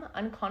some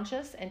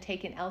unconscious and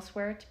taken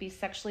elsewhere to be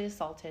sexually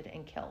assaulted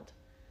and killed.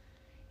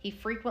 He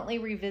frequently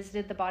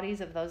revisited the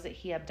bodies of those that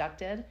he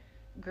abducted,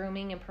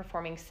 grooming and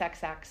performing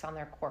sex acts on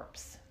their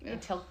corpse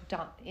until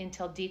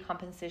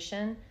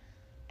decomposition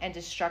and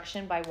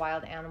destruction by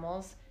wild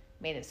animals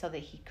made it so that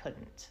he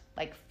couldn't,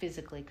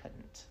 physically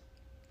couldn't.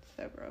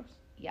 So gross.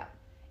 Yeah.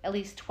 At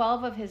least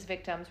 12 of his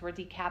victims were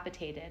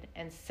decapitated,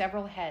 and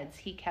several heads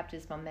he kept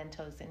as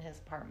mementos in his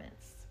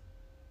apartments.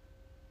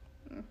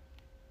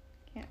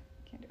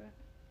 Can't do it.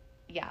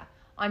 Yeah.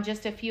 On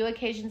just a few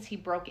occasions, he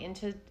broke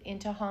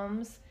into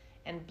homes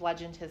and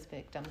bludgeoned his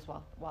victims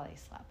while they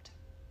slept.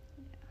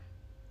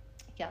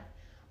 Yeah.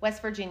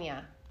 West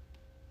Virginia.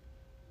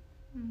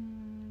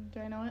 Do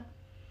I know it?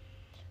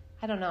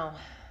 I don't know.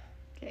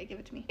 Okay, give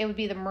it to me. It would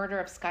be the murder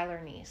of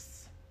Skylar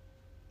Neese.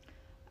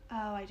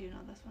 Oh, I do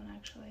know this one,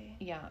 actually.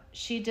 Yeah.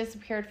 She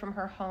disappeared from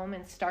her home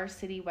in Star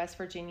City, West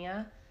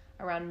Virginia,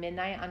 around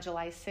midnight on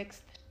July 6th,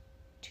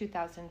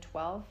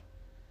 2012.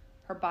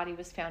 Her body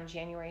was found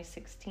January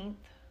 16th.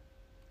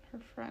 Her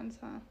friends,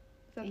 huh?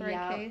 Is that the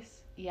right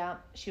case? Yeah.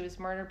 She was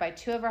murdered by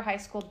 2 of her high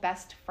school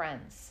best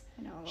friends.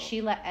 I know.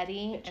 Sheila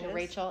Eddy and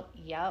Rachel.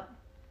 Yep.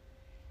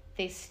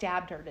 They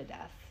stabbed her to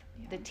death.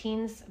 Yeah. The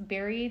teens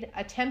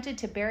attempted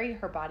to bury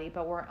her body,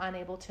 but were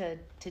unable to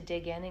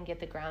dig in and get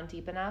the ground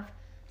deep enough.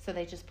 So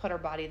they just put her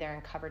body there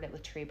and covered it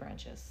with tree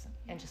branches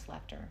and just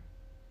left her.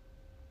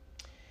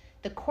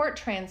 The court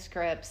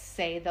transcripts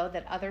say, though,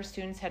 that other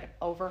students had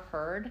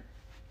overheard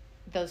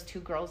those 2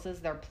 girls'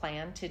 their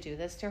plan to do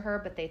this to her,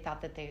 but they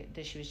thought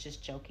that she was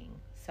just joking.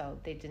 So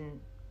they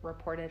didn't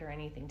report it or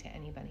anything to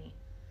anybody.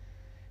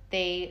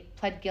 They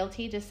pled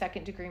guilty to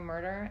second-degree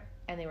murder,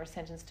 and they were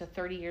sentenced to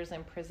 30 years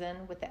in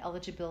prison with the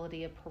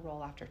eligibility of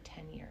parole after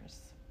 10 years.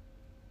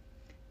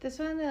 This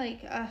one, I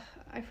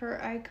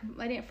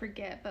didn't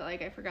forget, but,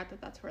 I forgot that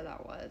that's where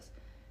that was.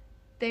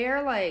 They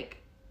are,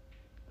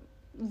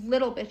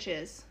 little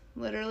bitches.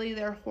 Literally,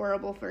 they're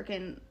horrible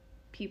freaking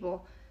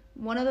people.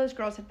 One of those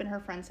girls had been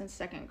her friend since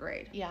 2nd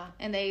grade. Yeah.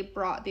 And they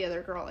brought the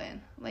other girl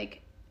in.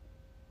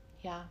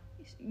 Yeah.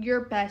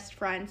 Your best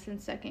friend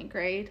since 2nd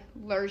grade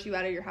lures you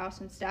out of your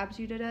house and stabs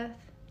you to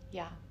death.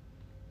 Yeah.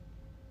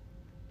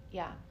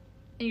 Yeah.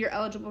 And you're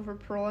eligible for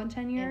parole in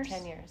 10 years? In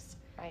 10 years,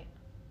 right.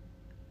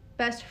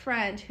 Best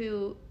friend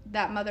who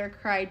that mother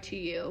cried to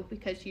you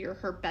because you're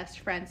her best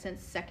friend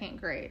since 2nd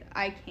grade.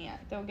 I can't.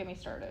 Don't get me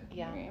started.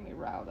 Yeah. You're going to get me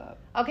riled up.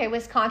 Okay,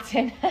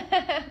 Wisconsin.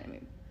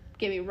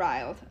 Get me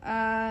riled.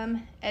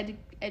 Ed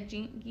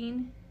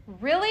Gein.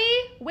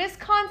 Really?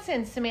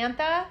 Wisconsin,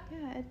 Samantha?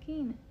 Yeah, Ed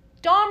Gein.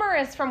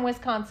 Dahmer is from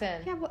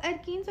Wisconsin. Yeah, well,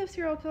 Ed Gein's a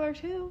serial killer,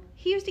 too.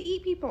 He used to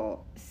eat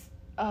people.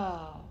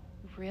 Oh,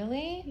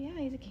 really? Yeah,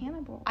 he's a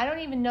cannibal. I don't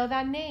even know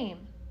that name.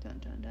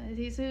 Dun, dun, dun.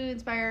 He's who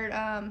inspired,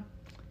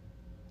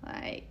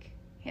 like,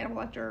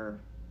 Hannibal Lecter,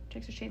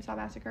 Texas Chainsaw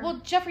Massacre.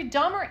 Well, Jeffrey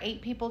Dahmer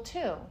ate people,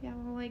 too. Yeah,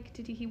 well, like,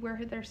 did he wear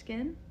their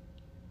skin?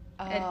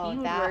 Oh, Ed Gein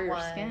would wear your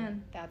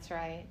skin. That's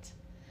right.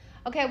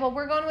 Okay, well,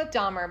 we're going with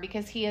Dahmer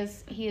because he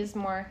is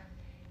more...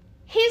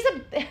 He's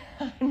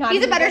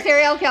a better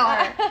serial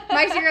killer.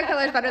 My serial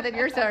killer is better than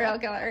your serial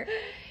killer.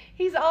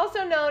 He's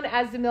also known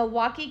as the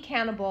Milwaukee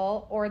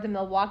Cannibal or the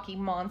Milwaukee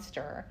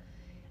Monster.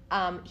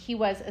 He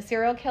was a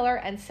serial killer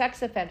and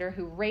sex offender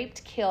who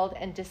raped, killed,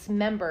 and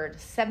dismembered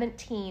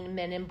 17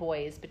 men and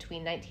boys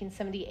between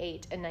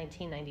 1978 and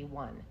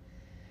 1991.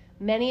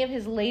 Many of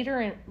his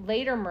later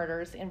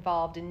murders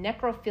involved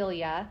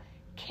necrophilia,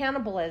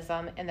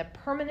 cannibalism, and the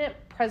permanent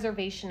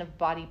preservation of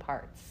body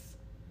parts.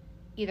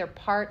 Either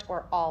part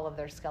or all of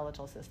their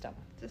skeletal system.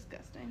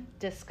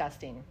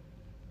 Disgusting.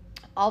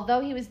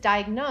 Although he was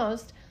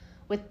diagnosed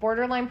with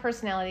borderline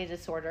personality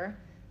disorder,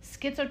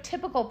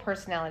 schizotypical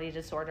personality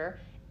disorder,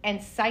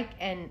 and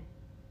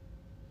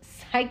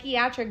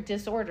psychiatric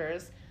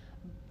disorders,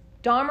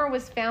 Dahmer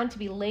was found to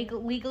be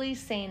legally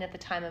sane at the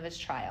time of his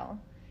trial.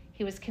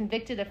 He was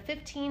convicted of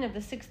 15 of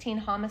the 16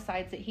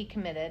 homicides that he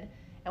committed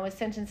and was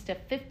sentenced to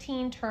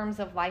 15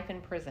 terms of life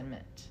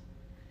imprisonment.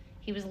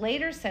 He was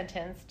later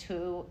sentenced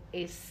to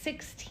a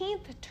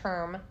 16th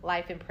term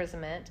life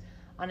imprisonment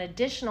on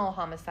additional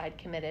homicide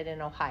committed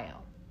in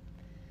Ohio.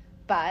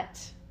 But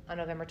on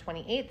November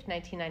 28th,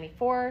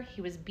 1994,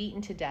 he was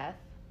beaten to death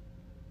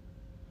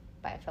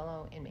by a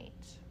fellow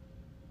inmate.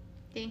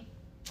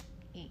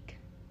 Eek.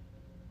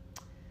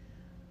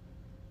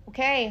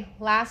 Okay,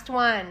 last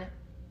one.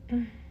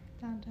 Dun,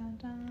 dun,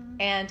 dun.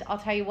 And I'll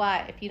tell you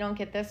what, if you don't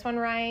get this one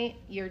right,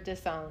 you're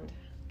disowned.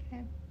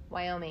 Okay.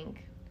 Wyoming.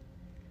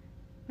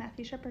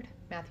 Matthew Shepard.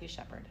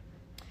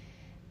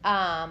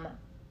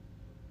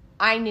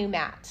 I knew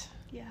Matt.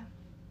 Yeah.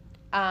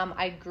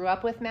 I grew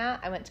up with Matt.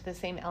 I went to the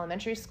same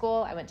elementary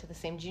school. I went to the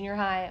same junior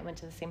high. I went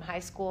to the same high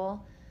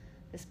school.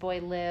 This boy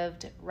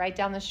lived right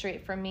down the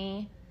street from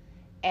me.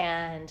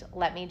 And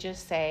let me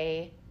just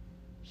say,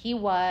 he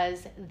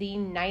was the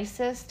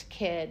nicest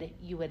kid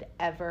you would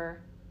ever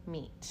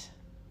meet.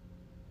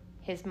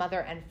 His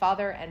mother and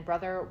father and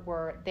brother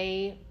were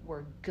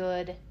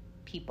good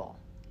people.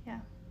 Yeah.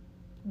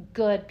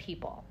 Good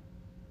people.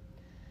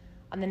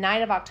 On the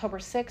night of October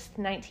 6th,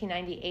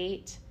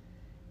 1998,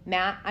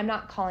 Matt, I'm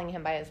not calling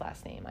him by his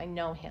last name. I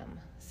know him,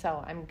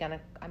 so I'm gonna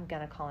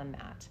call him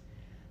Matt.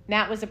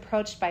 Matt was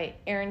approached by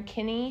Aaron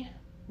Kinney,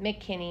 Mick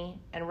Kinney,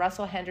 and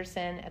Russell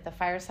Henderson at the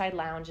Fireside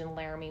Lounge in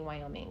Laramie,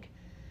 Wyoming,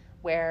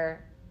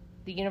 where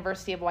the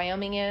University of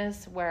Wyoming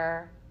is,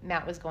 where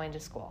Matt was going to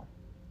school.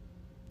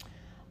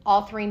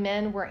 All three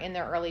men were in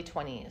their early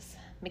 20s.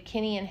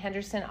 McKinney and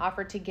Henderson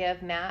offered to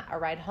give Matt a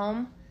ride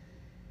home.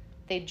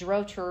 They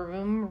drove to a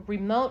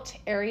remote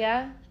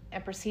area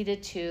and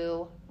proceeded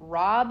to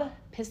rob,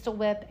 pistol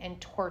whip,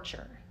 and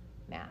torture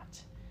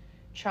Matt,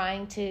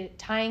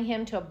 tying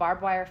him to a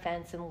barbed wire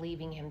fence and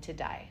leaving him to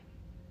die.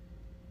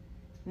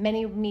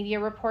 Many media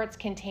reports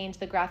contained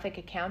the graphic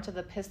account of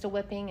the pistol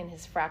whipping and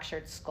his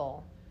fractured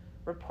skull.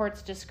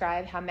 Reports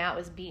describe how Matt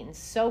was beaten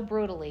so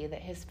brutally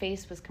that his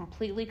face was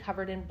completely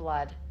covered in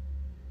blood,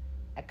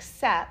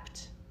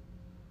 except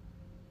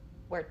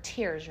where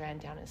tears ran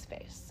down his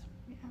face.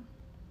 Yeah.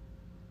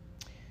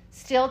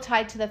 Still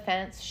tied to the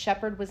fence,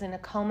 Shepard was in a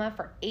coma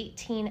for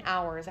 18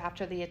 hours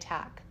after the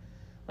attack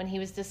when he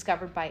was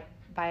discovered by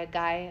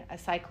a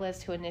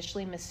cyclist who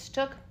initially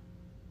mistook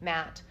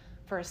Matt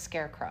for a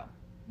scarecrow.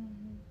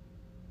 Mm-hmm.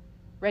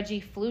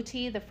 Reggie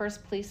Flutie, the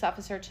first police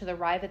officer to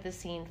arrive at the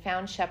scene,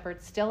 found Shepard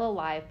still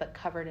alive but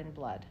covered in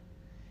blood.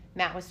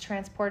 Matt was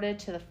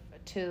transported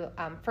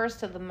first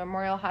to the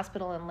Memorial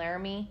Hospital in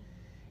Laramie,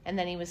 and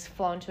then he was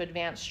flown to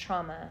advanced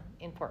trauma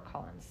in Fort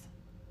Collins.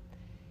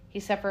 He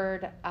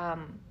suffered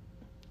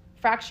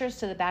fractures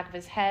to the back of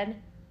his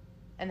head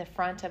and the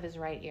front of his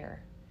right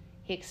ear.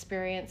 He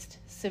experienced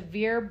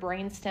severe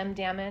brainstem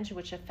damage,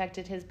 which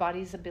affected his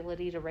body's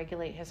ability to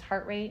regulate his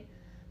heart rate,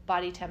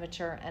 body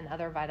temperature, and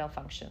other vital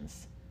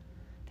functions.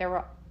 There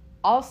were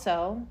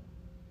also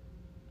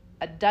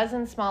a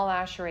dozen small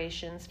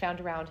lacerations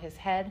found around his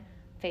head,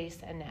 face,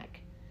 and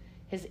neck.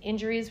 His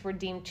injuries were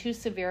deemed too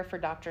severe for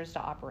doctors to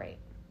operate.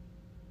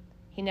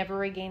 He never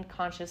regained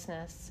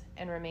consciousness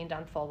and remained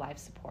on full life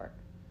support.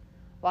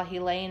 While he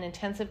lay in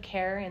intensive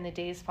care in the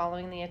days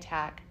following the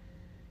attack,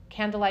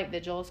 Candlelight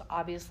vigils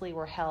obviously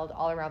were held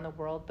all around the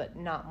world, but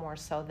not more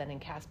so than in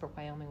Casper,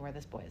 Wyoming, where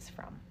this boy is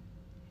from.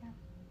 Yeah.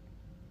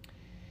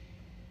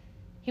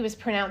 He was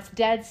pronounced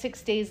dead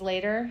 6 days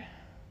later.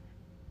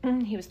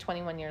 He was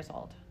 21 years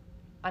old.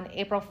 On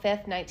April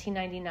 5th,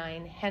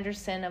 1999,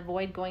 Henderson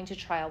avoided going to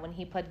trial when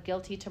he pled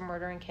guilty to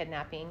murder and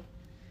kidnapping.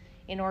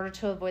 In order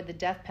to avoid the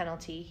death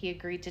penalty, he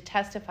agreed to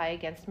testify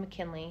against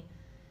McKinney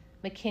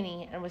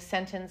and was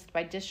sentenced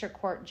by District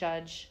Court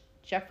Judge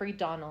Jeffrey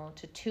Donnell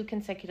to 2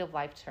 consecutive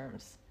life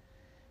terms.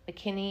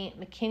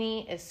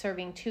 McKinney is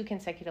serving 2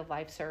 consecutive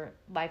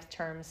life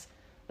terms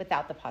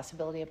without the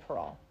possibility of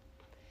parole.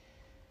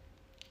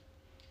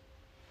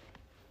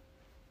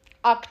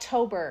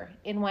 October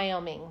in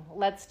Wyoming.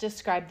 Let's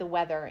describe the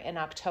weather in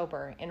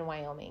October in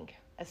Wyoming,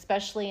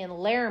 especially in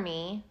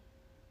Laramie,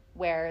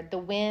 where the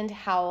wind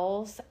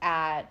howls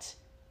at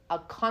a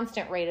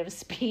constant rate of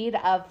speed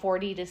of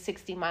 40 to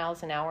 60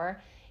 miles an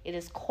hour. It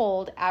is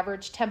cold,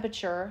 average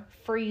temperature,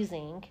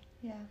 freezing.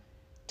 Yeah.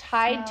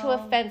 Tied to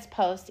a fence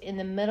post in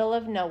the middle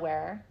of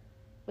nowhere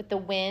with the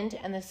wind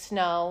and the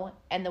snow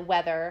and the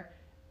weather,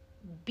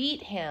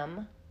 beat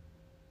him,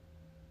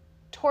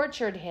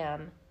 tortured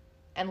him,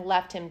 and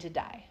left him to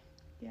die.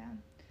 Yeah.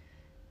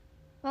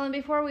 Well, and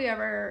before we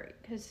ever,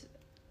 because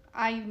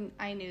I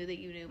knew that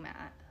you knew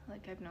Matt.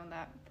 Like, I've known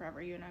that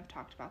forever. You and I've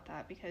talked about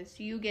that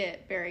because you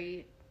get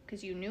very,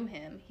 because you knew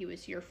him. He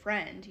was your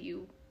friend.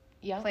 You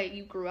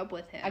grew up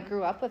with him. I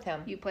grew up with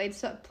him. You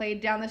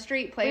played down the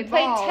street, played ball.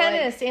 We played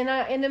tennis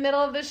in the middle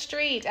of the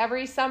street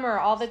every summer,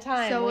 all the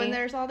time. So when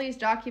there's all these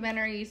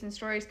documentaries and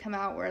stories come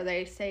out where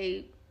they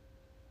say,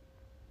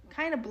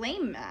 kind of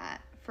blame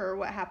Matt for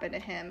what happened to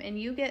him, and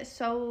you get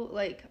so,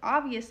 like,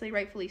 obviously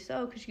rightfully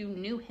so, because you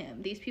knew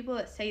him. These people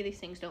that say these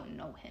things don't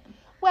know him.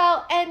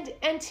 Well, and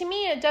to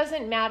me, it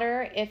doesn't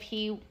matter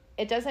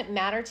it doesn't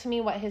matter to me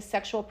what his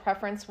sexual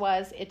preference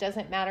was. It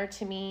doesn't matter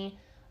to me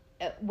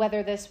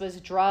whether this was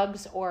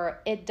drugs, or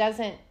it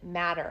doesn't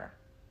matter.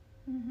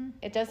 Mm-hmm.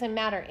 It doesn't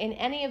matter in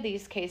any of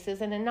these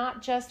cases, and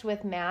not just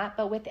with Matt,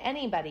 but with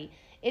anybody.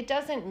 It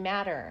doesn't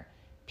matter.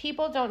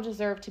 People don't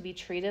deserve to be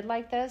treated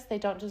like this. They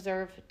don't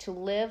deserve to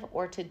live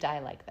or to die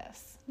like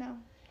this. No.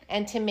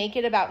 And to make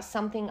it about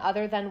something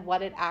other than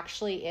what it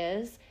actually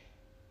is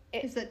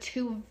that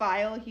 2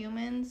 vile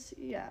humans?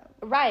 Yeah.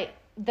 Right.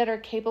 That are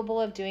capable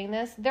of doing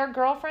this. Their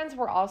girlfriends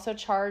were also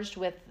charged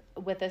with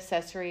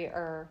accessory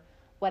or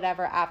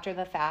whatever after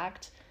the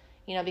fact,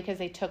 because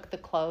they took the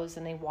clothes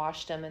and they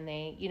washed them and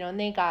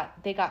they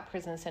got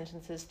prison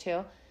sentences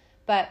too.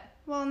 But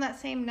well, on that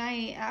same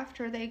night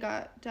after they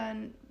got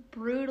done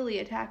brutally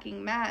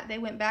attacking Matt, they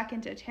went back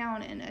into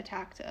town and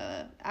attacked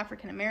a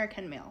African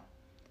American male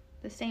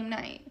the same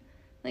night.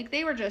 Like,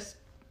 they were just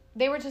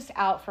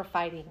out for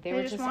fighting. They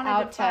were just wanted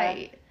out to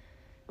fight.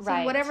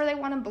 Right. So whatever they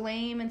want to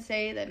blame and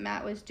say that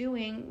Matt was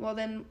doing, well,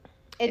 then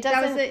it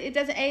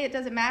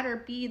doesn't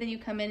matter. B, then you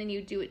come in and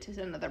you do it to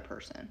another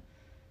person.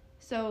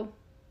 So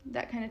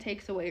that kind of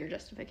takes away your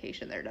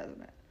justification there,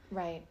 doesn't it?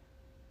 Right.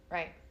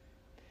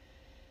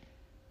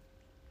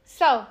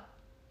 So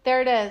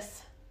there it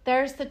is.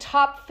 There's the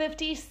top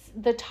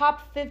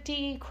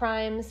 50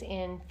 crimes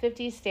in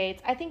 50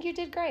 states. I think you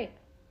did great.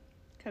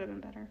 Could have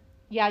been better.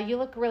 Yeah, you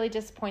look really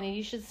disappointed.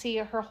 You should see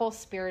her whole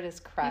spirit is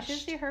crushed. You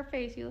should see her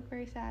face. You look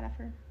very sad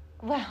after.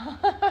 Well,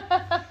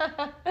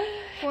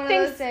 one of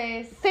those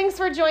days. Thanks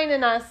for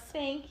joining us.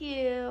 Thank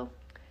you.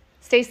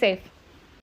 Stay safe.